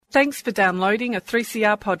Thanks for downloading a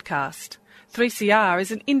 3CR podcast. 3CR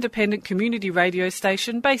is an independent community radio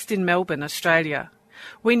station based in Melbourne, Australia.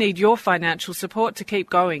 We need your financial support to keep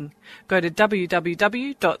going. Go to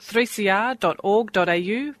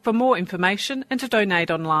www.3cr.org.au for more information and to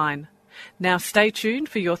donate online. Now stay tuned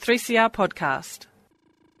for your 3CR podcast.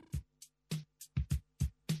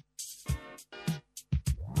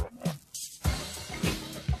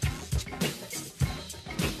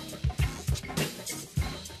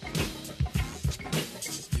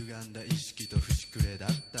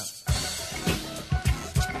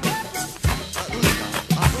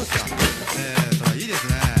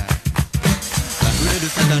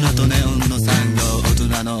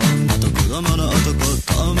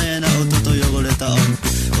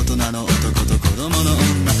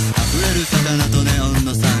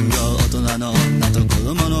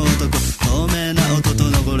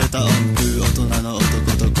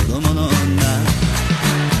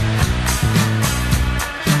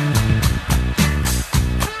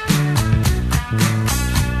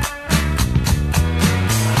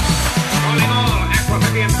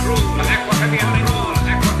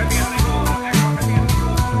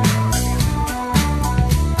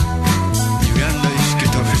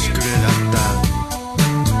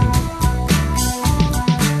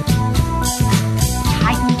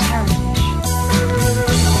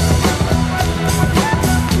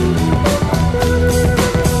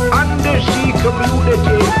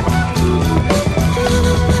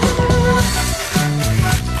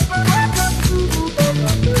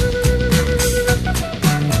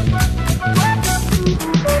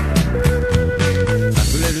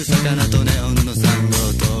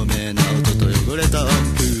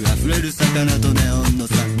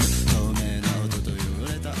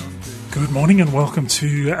 Good morning and welcome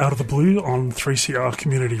to Out of the Blue on 3CR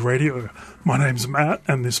Community Radio. My name's Matt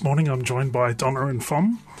and this morning I'm joined by Donna and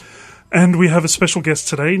Fom. And we have a special guest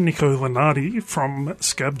today, Nico Lenardi from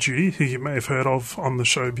Scab Duty, who you may have heard of on the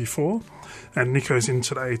show before. And Nico's in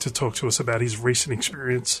today to talk to us about his recent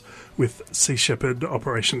experience with Sea Shepherd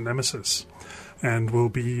Operation Nemesis. And we'll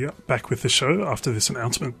be back with the show after this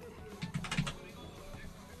announcement.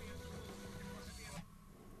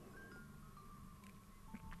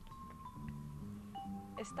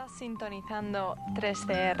 Estás sintonizando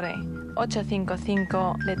 3CR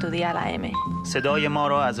 855 de tu dial AM. صدای ما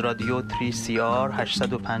را از رادیو 3CR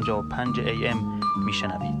 855 AM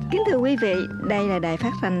میشنوید. Kính thưa quý vị, đây là đài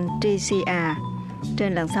phát thanh 3CR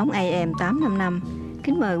trên làn sóng AM 855.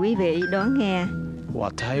 Kính mời quý vị đón nghe. Waa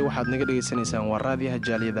tahay waxaad naga dhageysanaysaan waa raadiyaha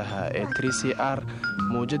jaaliyadaha ee 3CR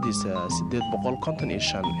mowjadiisa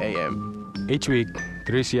 855 AM. Each week,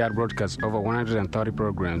 3CR broadcasts over 130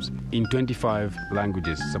 programs in 25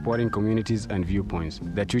 languages, supporting communities and viewpoints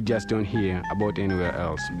that you just don't hear about anywhere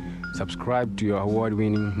else. Subscribe to your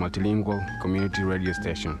award-winning multilingual community radio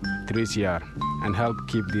station, 3CR, and help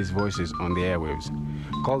keep these voices on the airwaves.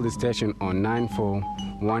 Call the station on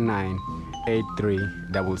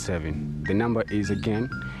 94198377. The number is again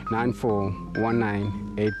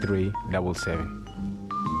 94198377.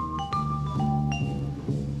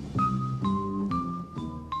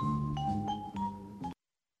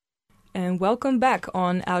 And welcome back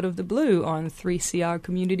on Out of the Blue on 3CR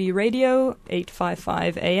Community Radio,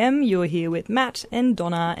 855 AM. You're here with Matt and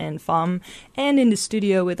Donna and Fum. And in the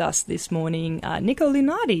studio with us this morning, Nico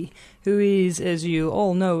Lenardi, who is, as you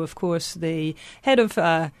all know, of course, the head of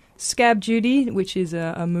Scab Duty, which is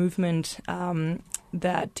a movement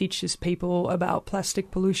that teaches people about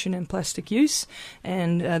plastic pollution and plastic use.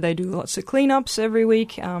 And they do lots of cleanups every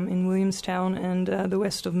week in Williamstown and the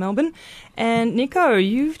west of Melbourne. And Nico,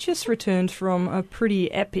 you've just returned from a pretty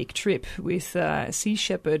epic trip with Sea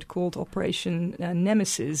Shepherd called Operation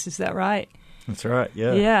Nemesis. Is that right? That's right,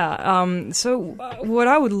 yeah. Yeah. So what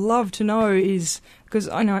I would love to know is, because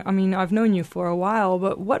I've known you for a while,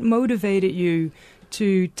 but what motivated you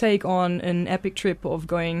to take on an epic trip of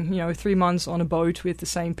going, 3 months on a boat with the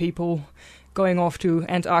same people, going off to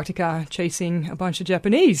Antarctica, chasing a bunch of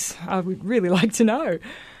Japanese? I would really like to know.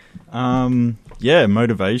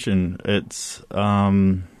 Motivation. It's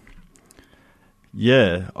so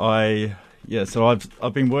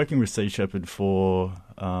I've been working with Sea Shepherd for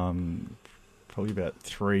probably about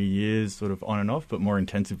 3 years, sort of on and off, but more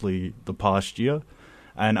intensively the past year.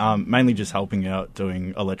 And mainly just helping out,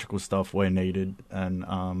 doing electrical stuff where needed,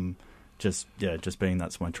 and just being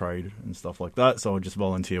that's my trade and stuff like that. So I'll just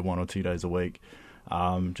volunteer 1 or 2 days a week,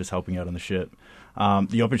 just helping out on the ship.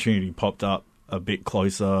 The opportunity popped up a bit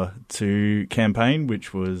closer to campaign,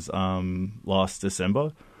 which was last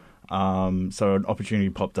December. So an opportunity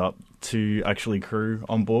popped up to actually crew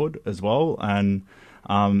on board as well, and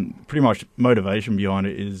pretty much motivation behind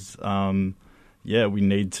it is, we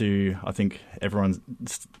need to, I think everyone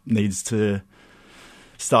needs to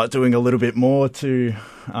start doing a little bit more to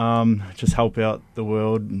just help out the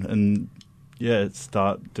world and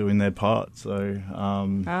start doing their part. So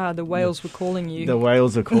the whales were calling you. The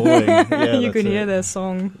whales are calling. Yeah, you can hear their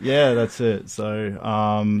song. Yeah, that's it. So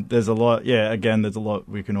there's a lot. Yeah, again, there's a lot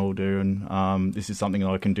we can all do, and this is something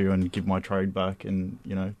I can do and give my trade back, and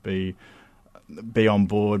be on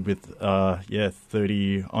board with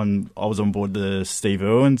 30 on. I was on board the Steve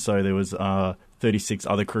Irwin, so there was 36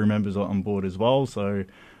 other crew members on board as well. So.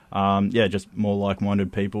 Just more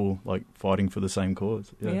like-minded people like fighting for the same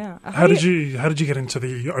cause. Yeah. How did you get into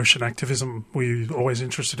the ocean activism? Were you always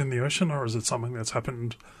interested in the ocean, or is it something that's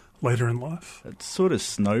happened later in life? It sort of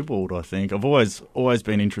snowballed, I think. I've always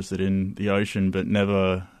been interested in the ocean, but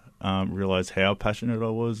never realised how passionate I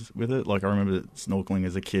was with it. Like, I remember snorkeling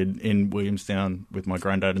as a kid in Williamstown with my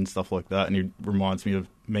granddad and stuff like that, and he reminds me of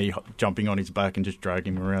me jumping on his back and just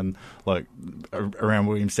dragging him around, like, around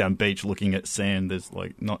Williamstown Beach looking at sand. There's,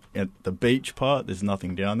 like, not at the beach part, there's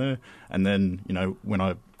nothing down there. And then, when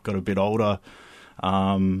I got a bit older,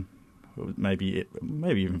 maybe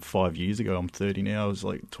even 5 years ago, I'm 30 now, I was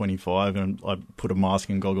like 25, and I put a mask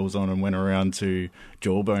and goggles on and went around to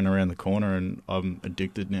Jawbone around the corner, and I'm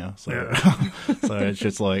addicted now. So, so it's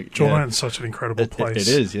just like... Jawbone's such an incredible place.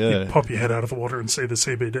 It is, yeah. You pop your head out of the water and see the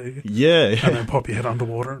CBD. Yeah. And then pop your head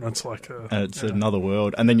underwater, and it's like... it's another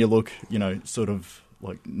world. And then you look, sort of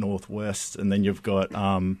like northwest, and then you've got...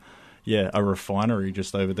 a refinery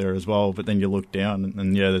just over there as well. But then you look down,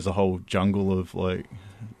 and there's a whole jungle of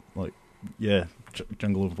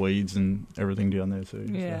jungle of weeds and everything down there too.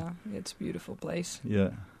 Yeah, so. It's a beautiful place.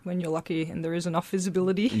 Yeah. When you're lucky and there is enough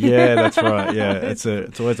visibility. Yeah, that's right. Yeah, it's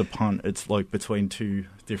always a punt. It's like between two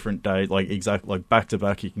different days, like back to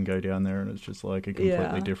back, you can go down there, and it's just like a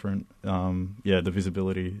completely different. The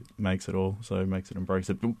visibility makes it all, so it makes it and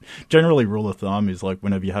breaks it. But generally, rule of thumb is like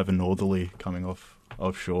whenever you have a northerly coming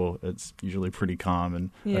offshore, it's usually pretty calm,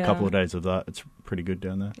 and a couple of days of that, it's pretty good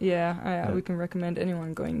down there. Yeah, we can recommend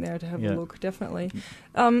anyone going there to have a look, definitely.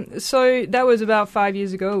 So that was about 5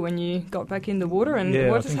 years ago when you got back in the water, and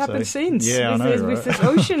what has happened since? Yeah, with this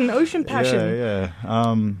ocean passion? Yeah.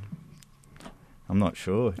 I'm not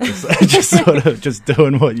sure. Just sort of just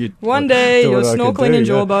doing what you. One day you're snorkeling in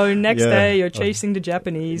Jawbone. Next day you're chasing the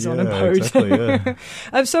Japanese on a boat. Exactly, yeah.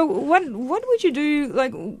 So what would you do?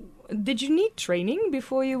 Like, did you need training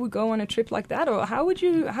before you would go on a trip like that, or how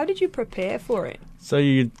did you prepare for it? So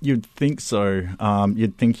you'd think so.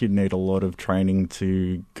 You'd think you'd need a lot of training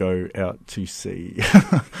to go out to sea.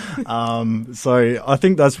 So I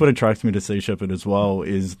think that's what attracts me to Sea Shepherd as well,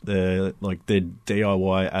 is their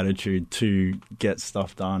DIY attitude to get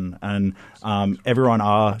stuff done. And everyone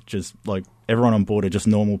on board are just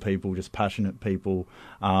normal people, just passionate people.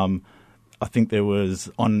 I think there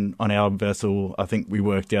was on our vessel, I think we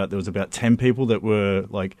worked out there was about 10 people that were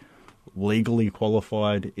like legally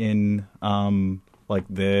qualified in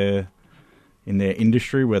their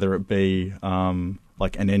industry, whether it be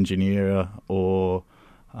like an engineer or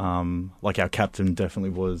like our captain definitely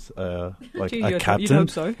was a captain. You'd hope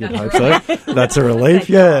so. You'd hope so. That's a relief,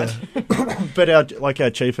 yeah. But our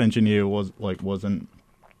chief engineer wasn't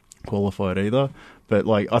qualified either. But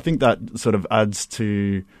I think that sort of adds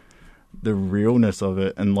to the realness of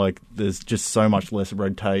it, and there's just so much less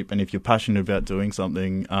red tape, and if you're passionate about doing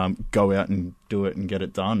something, go out and do it and get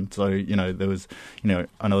it done. So there was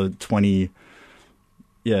another 20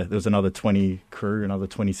 crew, another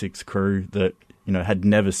 26 crew that had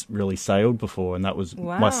never really sailed before, and that was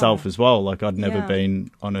myself as well. I'd never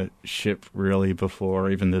been on a ship really before,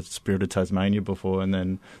 or even the Spirit of Tasmania before, and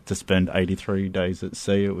then to spend 83 days at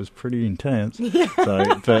sea, it was pretty intense.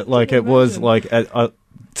 So, but it was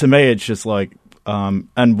to me, it's just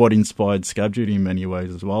and what inspired Scab Duty in many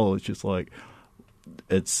ways as well. It's just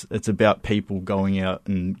it's about people going out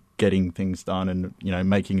and getting things done, and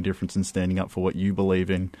making a difference and standing up for what you believe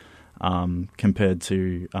in, compared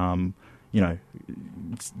to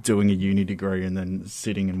doing a uni degree and then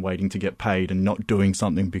sitting and waiting to get paid and not doing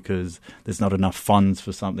something because there's not enough funds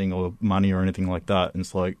for something or money or anything like that. And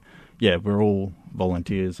it's we're all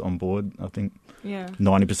volunteers on board. I think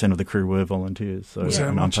 90% of the crew were volunteers. So was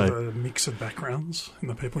there much of a mix of backgrounds in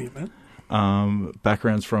the people you met?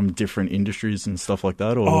 Backgrounds from different industries and stuff like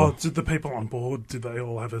that? Or did the people on board, did they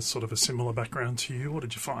all have a sort of a similar background to you, or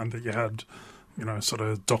did you find that you had sort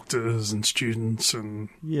of doctors and students and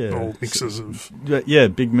all mixes of... Yeah,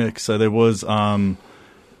 big mix. So there was,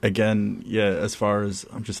 again, as far as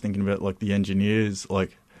I'm just thinking about the engineers,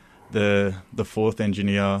 the fourth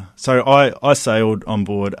engineer. So I sailed on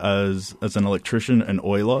board as an electrician and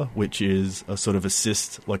oiler, which is a sort of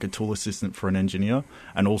like a tool assistant for an engineer.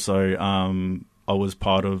 And also I was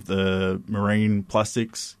part of the marine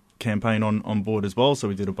plastics campaign on board as well. So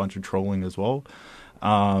we did a bunch of trolling as well.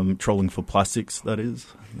 Trolling for plastics, that is,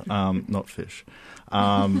 not fish.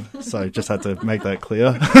 So just had to make that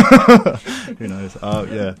clear. Who knows?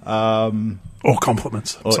 Or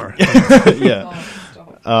compliments. Sorry. Yeah.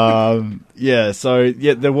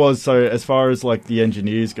 There was. So as far as like the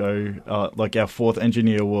engineers go, like our fourth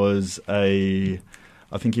engineer was he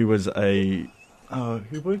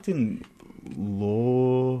worked in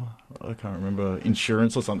law, I can't remember,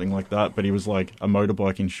 insurance or something like that, but he was like a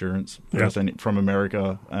motorbike insurance person from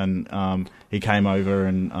America, and he came over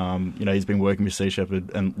and he's been working with Sea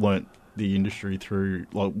Shepherd and learnt the industry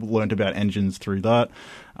learnt about engines through that.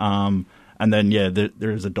 And then,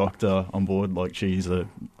 there is a doctor on board, like she's a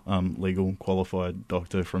legal qualified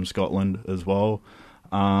doctor from Scotland as well.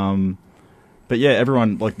 But yeah,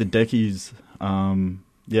 everyone, like the deckies, from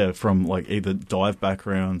like either dive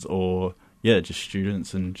backgrounds or, just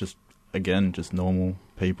students and just normal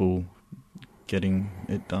people getting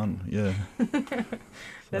it done,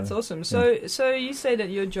 That's awesome. So you say that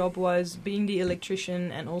your job was being the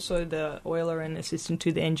electrician and also the oiler and assistant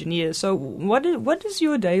to the engineer. So what does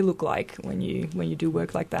your day look like when you do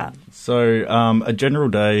work like that? So a general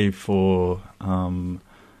day for an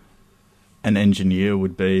engineer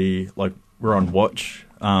would be like we're on watch.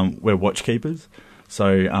 We're watch keepers.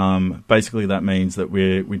 So basically that means that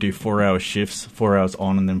we do 4-hour shifts, 4 hours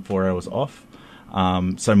on and then 4 hours off.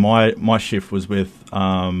 So my shift was with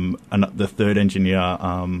the third engineer,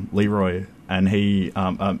 Leroy, and me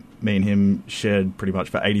and him shared pretty much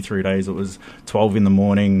for 83 days. It was 12 in the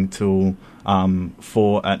morning till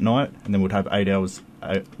 4 at night, and then we'd have 8 hours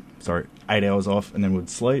off, and then we'd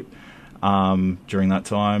sleep during that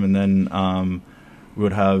time, and then we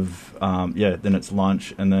would have then it's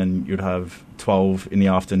lunch, and then you'd have 12 in the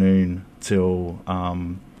afternoon till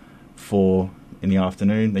 4 in the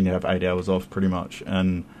afternoon, then you have 8 hours off pretty much.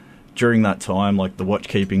 And during that time, like the watch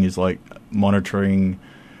keeping is like monitoring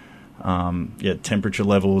temperature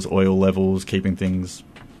levels, oil levels, keeping things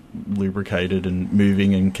lubricated and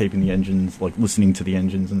moving and keeping the engines, like listening to the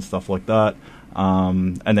engines and stuff like that.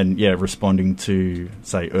 And then responding to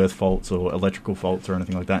say earth faults or electrical faults or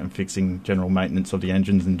anything like that, and fixing general maintenance of the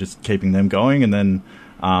engines and just keeping them going. And then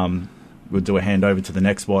we'll do a handover to the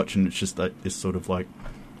next watch, and it's just this sort of like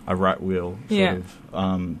a rat wheel sort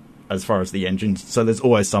of as far as the engines. So there's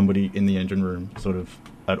always somebody in the engine room sort of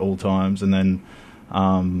at all times. And then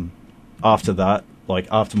after that, like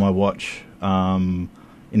after my watch in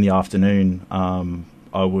the afternoon,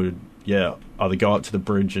 I would either go up to the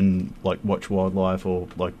bridge and like watch wildlife, or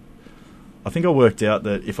like I think I worked out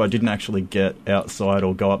that if I didn't actually get outside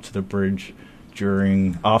or go up to the bridge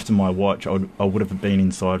after my watch, I would have been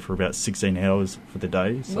inside for about 16 hours for the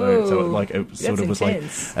day. So like it sort of was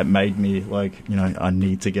intense. Like it made me like I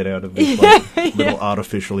need to get out of this like, little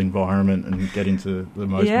artificial environment and get into the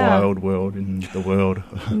most wild world in the world.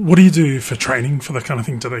 What do you do for training for that kind of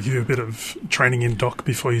thing? Do they give you a bit of training in dock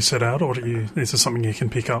before you set out, or is this something you can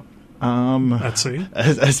pick up at sea?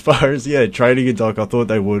 As far as training in dock, I thought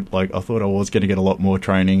they would. Like I thought I was going to get a lot more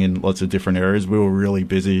training in lots of different areas. We were really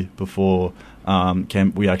busy before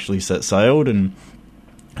camp. We actually set sailed, and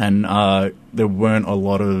there weren't a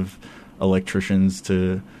lot of electricians,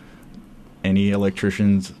 so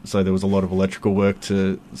there was a lot of electrical work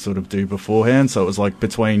to sort of do beforehand. So it was like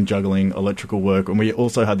between juggling electrical work, and we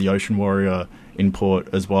also had the Ocean Warrior in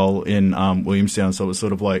port as well in Williamstown. So it was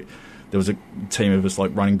sort of like there was a team of us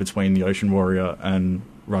like running between the Ocean Warrior and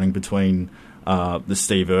running between the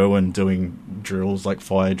Steve Irwin, doing drills like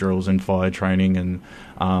fire drills and fire training and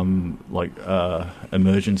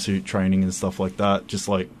immersion suit training and stuff like that, just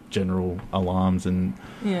like general alarms and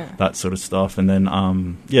that sort of stuff. And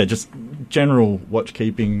then just general watch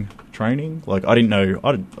keeping training. Like I didn't know,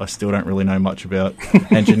 I still don't really know much about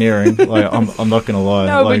engineering. Like I'm not gonna lie.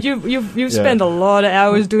 No, like, but you've spent a lot of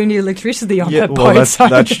hours doing the electricity on that boat.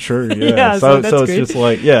 That's true. Yeah, so it's good. Just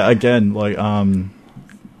like again, like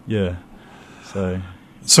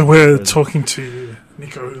So we're talking to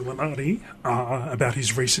Nico Lenardi about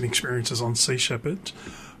his recent experiences on Sea Shepherd.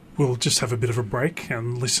 We'll just have a bit of a break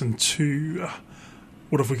and listen to,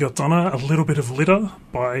 what have we got, Donna? A little bit of Litter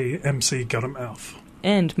by MC Guttermouth.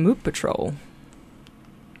 And Moop Patrol.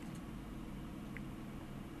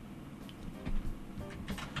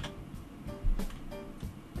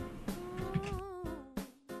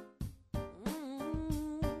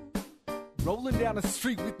 Rolling down the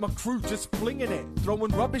street with my crew just flinging it.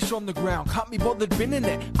 Throwing rubbish on the ground, can't be bothered binning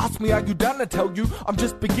it. Ask me how you done, I tell you, I'm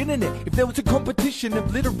just beginning it. If there was a competition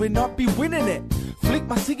of littering, I'd be winning it. Flick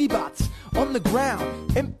my ciggy butts on the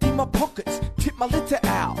ground. Empty my pockets, tip my litter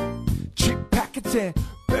out. Chip packets and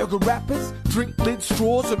burger wrappers, drink lid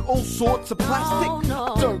straws and all sorts of plastic.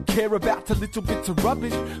 I don't care about the little bits of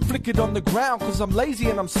rubbish. Flick it on the ground cause I'm lazy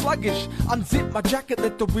and I'm sluggish. Unzip my jacket,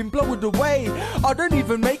 let the wind blow it away. I don't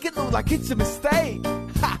even make it look like it's a mistake.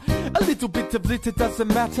 Ha! A little bit of litter doesn't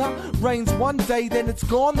matter. Rains one day, then it's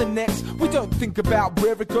gone the next. We don't think about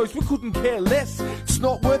where it goes, we couldn't care less. It's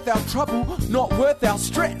not worth our trouble, not worth our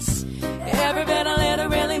stress. Every bit of litter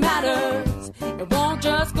really matters. It won't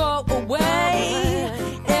just go away.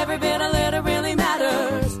 Every bit of litter really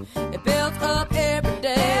matters. It builds up every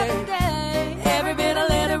day. Every bit of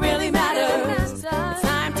litter really matters. It's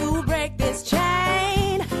time to break this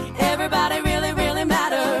chain. Everybody really, really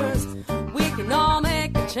matters. We can all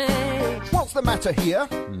make a change. What's the matter here?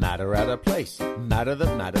 Matter at a place. Matter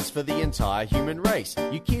that matters for the entire human race.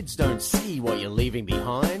 You kids don't see what you're leaving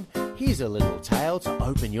behind. Here's a little tale to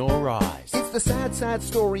open your eyes. It's the sad, sad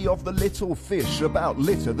story of the little fish, about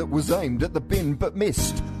litter that was aimed at the bin but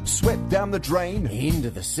missed. Swept down the drain, into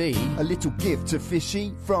the sea. A little gift to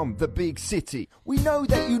fishy from the big city. We know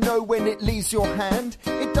that you know when it leaves your hand,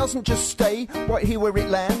 it doesn't just stay right here where it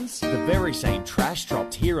lands. The very same trash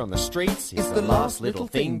dropped here on the streets is the last little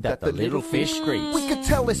thing that the little fish greets. We could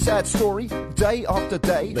tell this sad story day after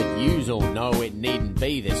day, but yous all know it needn't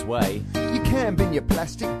be this way. You can bin your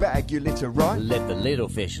plastic bag, you litter right. Let the little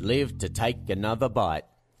fish live to take another bite.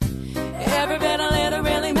 Every bit of litter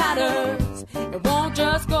really matters. It won't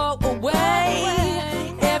just go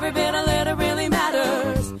away. Every bit of litter really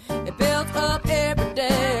matters. It builds up every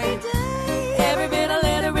day. Every bit of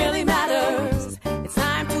litter really matters. It's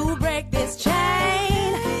time to break this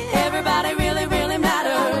chain. Everybody really, really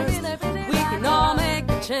matters. We can all make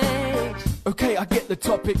a change. Okay, I get the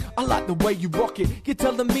topic, I like the way you rock it. You're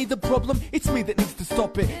telling me the problem, it's me that needs to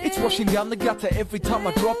stop it. It's rushing down the gutter every time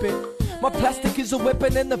I drop it. My plastic is a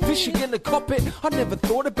weapon and the fish are gonna cop it. I never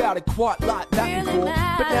thought about it quite like that before,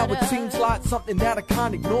 but now it seems like something that I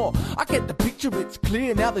can't ignore. I get the picture, it's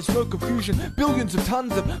clear, now there's no confusion. Billions of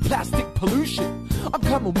tons of plastic pollution. I'm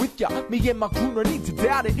coming with ya, me and my crew, no need to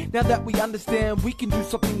doubt it. Now that we understand we can do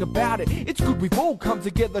something about it. It's good we've all come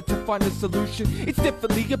together to find a solution. It's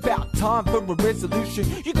definitely about time for a resolution.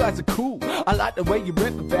 You guys are cool, I like the way you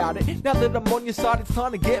rap about it. Now that I'm on your side, it's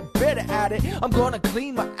time to get better at it. I'm gonna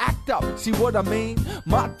clean my act up, see what I mean?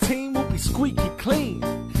 My team will be squeaky clean.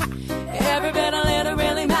 Ha! Every bit of litter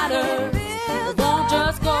really matters. It won't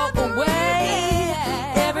just go away.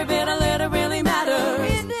 Every bit of litter really matters.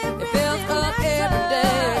 It builds up every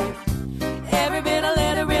day. Every bit of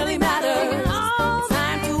litter really matters. It's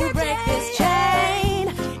time to break this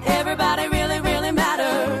chain. Everybody really, really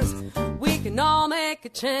matters. We can all make a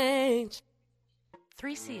change.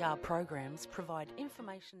 3CR programs provide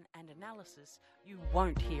information and analysis you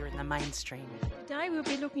won't hear in the mainstream. Today we'll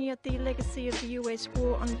be looking at the legacy of the US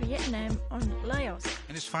war on Vietnam, on Laos.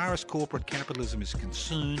 And as far as corporate capitalism is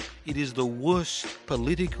concerned, it is the worst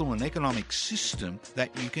political and economic system that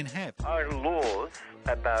you can have. Our laws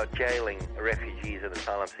about jailing refugees and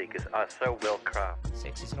asylum seekers are so well crafted.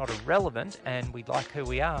 Sex is not irrelevant and we like who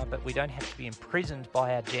we are, but we don't have to be imprisoned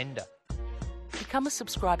by our gender. Become a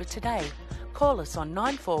subscriber today. Call us on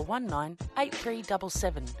 9419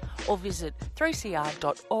 8377 or visit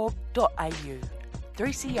 3cr.org.au.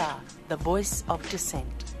 3CR, the voice of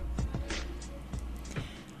dissent.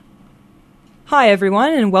 Hi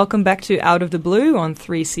everyone and welcome back to Out of the Blue on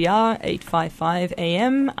 3CR 855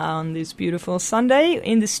 AM on this beautiful Sunday.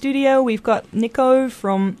 In the studio we've got Nico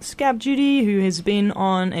from Scab Duty, who has been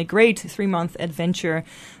on a great 3-month adventure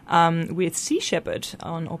with Sea Shepherd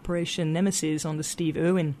on Operation Nemesis on the Steve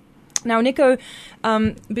Irwin. Now, Nico,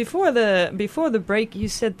 before the break, you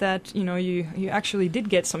said that you actually did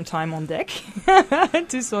get some time on deck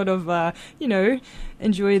to sort of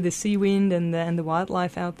enjoy the sea wind and the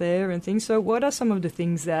wildlife out there and things. So, what are some of the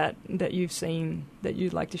things that you've seen that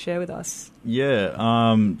you'd like to share with us? Yeah.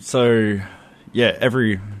 Every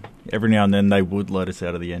now and then they would let us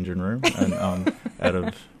out of the engine room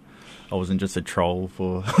and I wasn't just a troll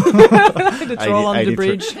for the troll on the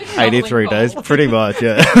bridge. 83 days, pretty much,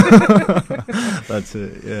 yeah. That's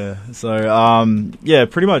it, yeah. So,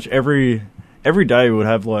 pretty much every day we would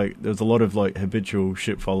have, there was a lot of, habitual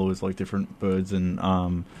ship followers, different birds and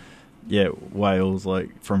whales,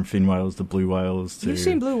 like from fin whales to blue whales. To, You've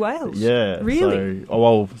seen blue whales? Yeah. Really?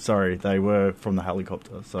 Sorry, they were from the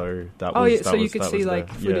helicopter, so that Oh, was... yeah, that so was, you could that see, was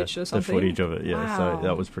like, footage or something? the footage of it, yeah. Wow. So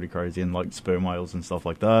that was pretty crazy, and like sperm whales and stuff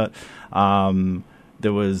like that.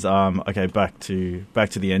 There was back to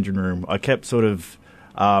the engine room. I kept sort of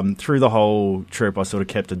through the whole trip. I sort of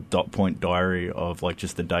kept a dot point diary of like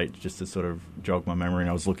just the date, just to sort of jog my memory. And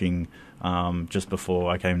I was looking just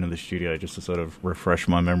before I came into the studio just to sort of refresh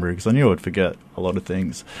my memory because I knew I'd forget a lot of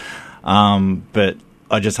things. But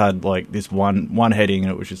I just had like this one heading,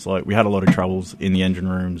 and it was just like we had a lot of troubles in the engine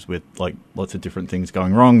rooms with like lots of different things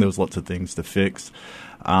going wrong. There was lots of things to fix,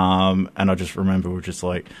 and I just remember we were just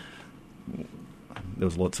like. There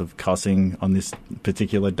was lots of cussing on this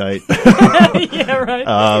particular date. Yeah,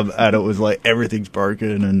 right. And it was like everything's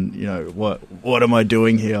broken, and you know what am I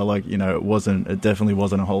doing here? Like it definitely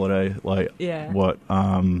wasn't a holiday. Like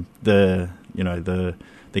the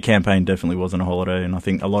campaign definitely wasn't a holiday, and I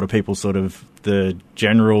think a lot of people sort of the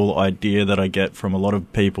general idea that I get from a lot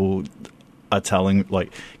of people are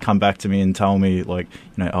come back to me and tell me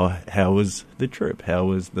how was the trip? How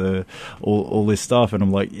was all this stuff? And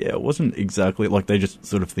I'm like, yeah, it wasn't exactly like they just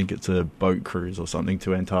sort of think it's a boat cruise or something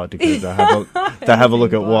to Antarctica to have a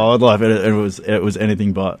look at wildlife. And it was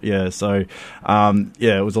anything but. Yeah. So,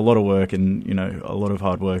 it was a lot of work and, a lot of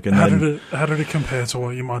hard work. And how did it compare to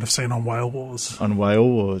what you might have seen on Whale Wars? On Whale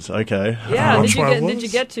Wars. Okay. Yeah. Did you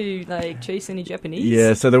get to chase any Japanese?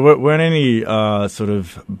 Yeah. So there weren't any, sort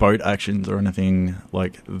of boat actions or anything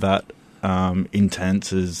like that.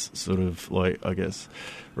 Intense is sort of like, I guess,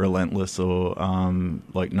 relentless or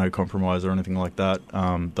no compromise or anything like that,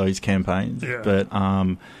 those campaigns. Yeah. But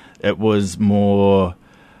it was more,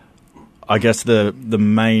 I guess the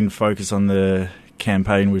main focus on the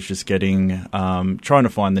campaign was just getting, trying to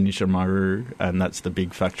find the Nishimaru, and that's the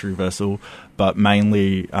big factory vessel, but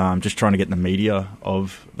mainly just trying to get the media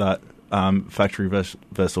of that factory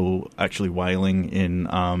vessel actually whaling in,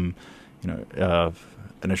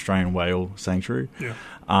 an Australian whale sanctuary. Yeah.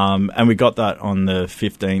 And we got that on the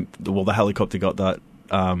 15th. Well, the helicopter got that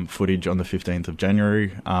footage on the 15th of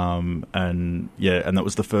January. And that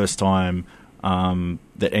was the first time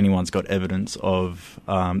that anyone's got evidence of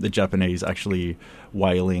the Japanese actually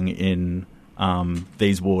whaling in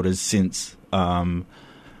these waters since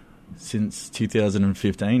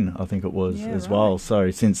 2015, I think it was well. So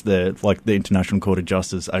since the International Court of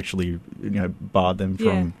Justice actually barred them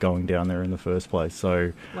from going down there in the first place.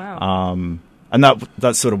 So wow. And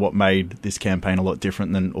that's sort of what made this campaign a lot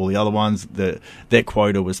different than all the other ones. Their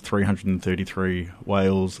quota was 333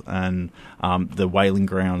 whales, and the whaling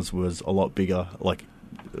grounds was a lot bigger. Like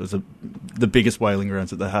it was the biggest whaling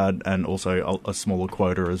grounds that they had, and also a smaller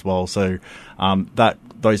quota as well. So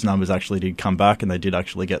those numbers actually did come back, and they did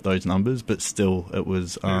actually get those numbers, but still it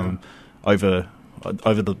was over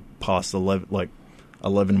the past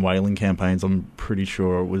 11 whaling campaigns. I'm pretty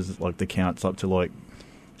sure it was like the counts up to like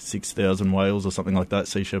 6,000 whales or something like that.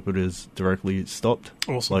 Sea Shepherd is directly stopped,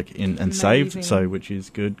 awesome, and saved. So which is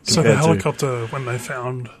good. So the helicopter, when they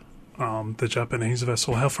found the Japanese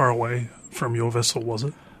vessel, how far away from your vessel was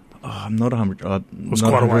it? I'm not 100. It was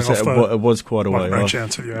quite a way off. It was quite a way off. No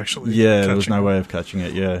chance of you actually. Yeah, there was no way of catching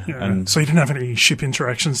it. Yeah. And so you didn't have any ship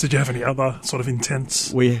interactions. Did you have any other sort of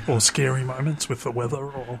intense or scary moments with the weather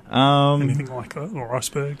or anything like that, or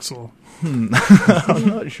icebergs or? I'm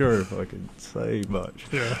not sure if I could say much.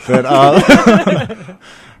 Yeah. But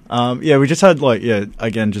we just had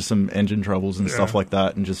again just some engine troubles and stuff like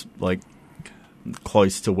that, and just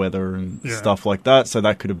close to weather and stuff like that. So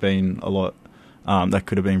that could have been a lot. That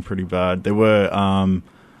could have been pretty bad. There were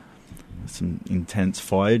some intense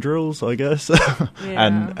fire drills, I guess,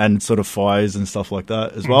 and sort of fires and stuff like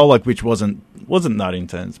that as well. Which wasn't that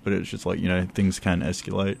intense, but it was just things can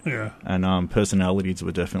escalate. Yeah, and personalities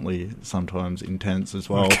were definitely sometimes intense as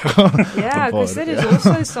well. Yeah, because that is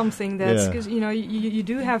also something that's because you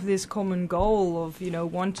do have this common goal of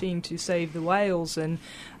wanting to save the whales, and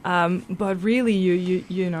but really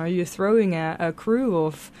you're throwing a crew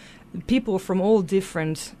of people from all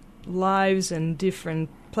different lives and different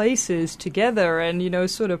places together, and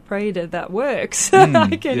sort of pray that works.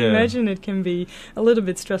 I can imagine it can be a little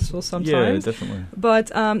bit stressful sometimes. Yeah, definitely.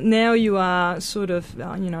 But now you are sort of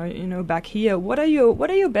back here. What are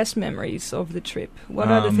your best memories of the trip? What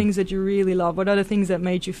are the things that you really love? What are the things that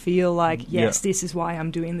made you feel like this is why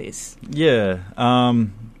I'm doing this? Yeah.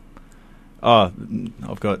 Oh,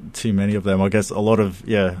 I've got too many of them. I guess a lot of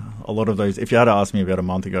those. If you had asked me about a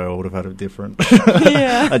month ago, I would have had a different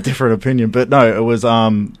a different opinion. But no, it was a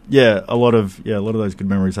lot of those good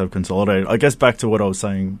memories have consolidated. I guess back to what I was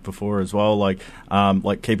saying before as well, like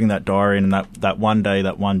keeping that diary and that one day,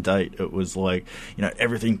 that one date. It was like,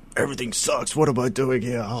 everything sucks. What am I doing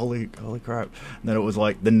here? Holy crap! And then it was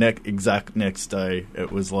like the exact next day.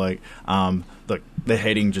 It was like the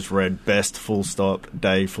heading just read best full stop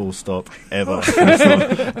day full stop ever.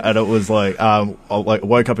 And it was like I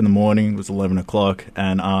woke up in the morning, it was 11 o'clock,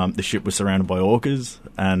 and the ship was surrounded by orcas,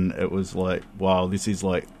 and it was like, wow, this is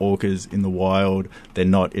like orcas in the wild. They're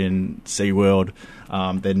not in SeaWorld.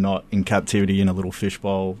 They're not in captivity in a little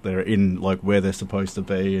fishbowl. They're in like where they're supposed to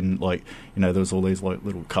be, and like there was all these like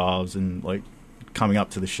little calves and like coming up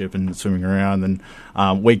to the ship and swimming around, and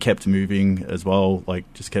we kept moving as well,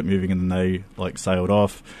 like just kept moving, and then they like sailed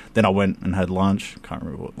off. Then I went and had lunch. Can't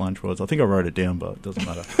remember what lunch was. I think I wrote it down, but it doesn't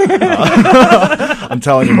matter. I'm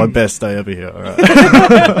telling you, my best day ever here. All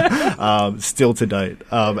right. Still to date.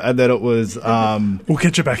 And then it was we'll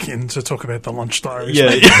get you back in to talk about the lunch diaries. Yeah.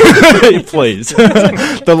 Please.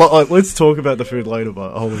 Let's talk about the food later,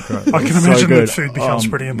 but holy crap, I can imagine that food becomes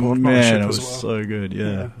pretty important on the ship it was as well. So good.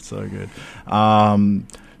 Yeah, so good.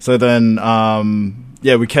 So then,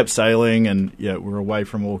 we kept sailing, and we're away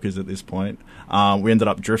from orcas at this point. We ended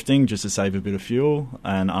up drifting just to save a bit of fuel,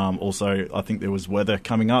 and also I think there was weather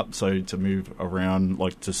coming up, so to move around,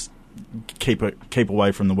 like just keep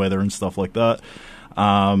away from the weather and stuff like that.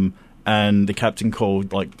 And the captain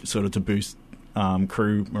called, like, sort of to boost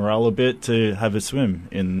crew morale a bit, to have a swim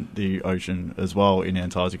in the ocean as well in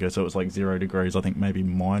Antarctica. So it was like 0 degrees, I think maybe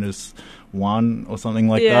 -1 or something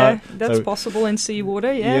like that. Yeah, that's possible in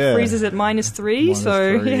seawater. Yeah, freezes at -3.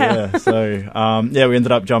 So we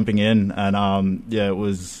ended up jumping in, and it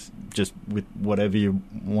was just with whatever you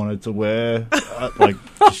wanted to wear, like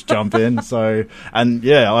just jump in. So, and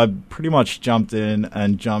I pretty much jumped in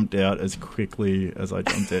and jumped out as quickly as I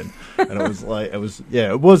jumped in. And it was like,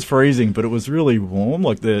 it was freezing, but it was really warm.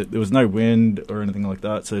 Like there was no wind or anything like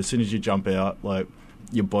that. So as soon as you jump out, like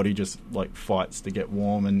your body just like fights to get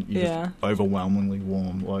warm, and you're just overwhelmingly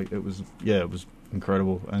warm. Like it was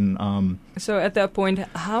incredible. And so at that point,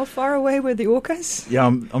 how far away were the orcas? Yeah,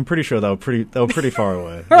 I'm pretty sure they were pretty far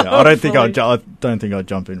away. Yeah, I don't think I'd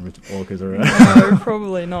jump in with orcas around. No,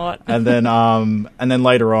 probably not. And then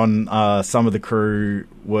later on, some of the crew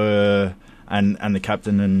were and the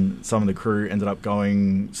captain and some of the crew ended up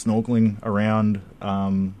going snorkeling around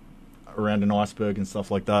an iceberg and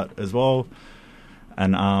stuff like that as well.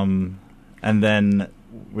 And then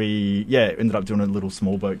we ended up doing a little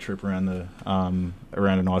small boat trip around an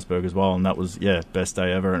iceberg as well, and that was best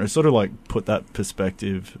day ever. And it sort of like put that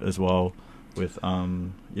perspective as well with a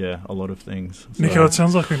lot of things. So, Nico, it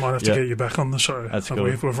sounds like we might have to get you back on the show. That's cool.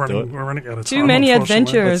 We're running out of time. Too many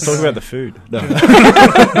adventures. Let's talk about the food. No.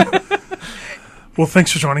 Well,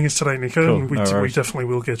 thanks for joining us today, Nico. Cool. And we definitely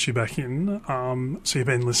will get you back in. So you've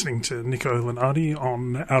been listening to Nico Lenardi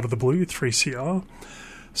on Out of the Blue 3CR.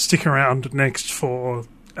 Stick around next for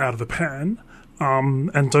Out of the Pan.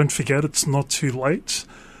 And don't forget, it's not too late.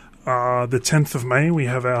 The 10th of May, we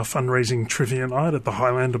have our fundraising trivia night at the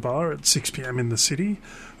Highlander Bar at 6 p.m. in the city.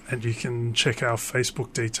 And you can check our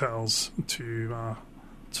Facebook details to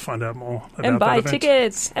find out more about and buy that event.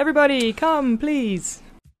 tickets. Everybody, come, please.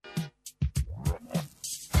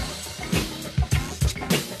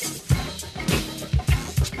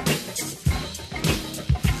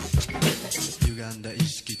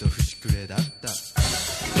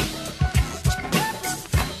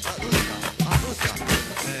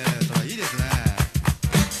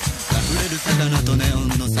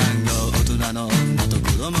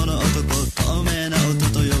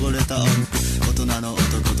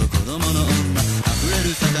 Daughters